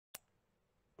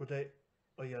Goddag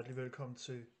og hjertelig velkommen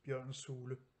til Bjørnens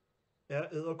Hule. Er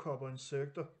edderkopper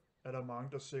insekter, er der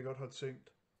mange, der sikkert har tænkt.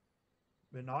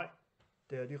 Men nej,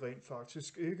 det er de rent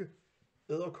faktisk ikke.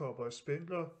 Edderkopper er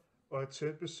spindlere og er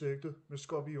tæt beslægtet med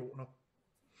skorpioner.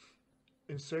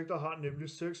 Insekter har nemlig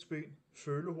 6 ben,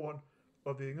 følehorn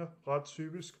og vinger ret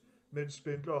typisk, mens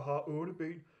spindlere har 8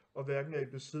 ben og hverken er i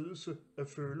besiddelse af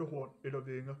følehorn eller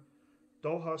vinger.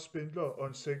 Dog har spindlere og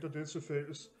insekter det til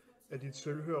fælles, at de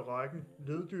tilhører rækken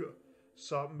leddyr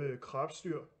sammen med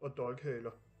krebsdyr og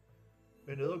dolkhaler.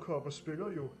 Men edderkopper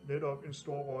spiller jo netop en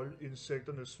stor rolle i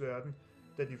insekternes verden,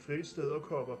 da de fleste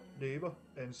edderkopper lever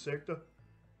af insekter.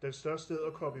 Den største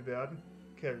edderkop i verden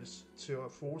kaldes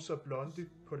Pterophosa blondi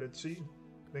på latin,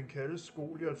 men kaldes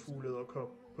goliatfugleedderkop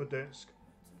på dansk.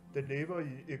 Den lever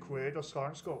i ækvators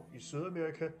regnskov i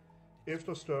Sydamerika.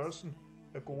 Efter størrelsen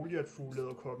af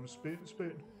goliatfugleedderkoppens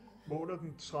benspænd måler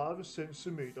den 30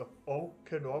 cm og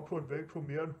kan nå op på en vægt på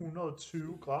mere end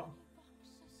 120 gram.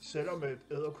 Selvom at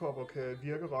edderkopper kan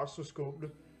virke ret så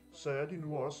skumle, så er de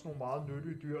nu også nogle meget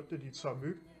nyttige dyr, da de tager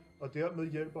myg og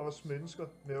dermed hjælper os mennesker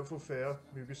med at få færre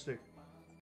myggestik.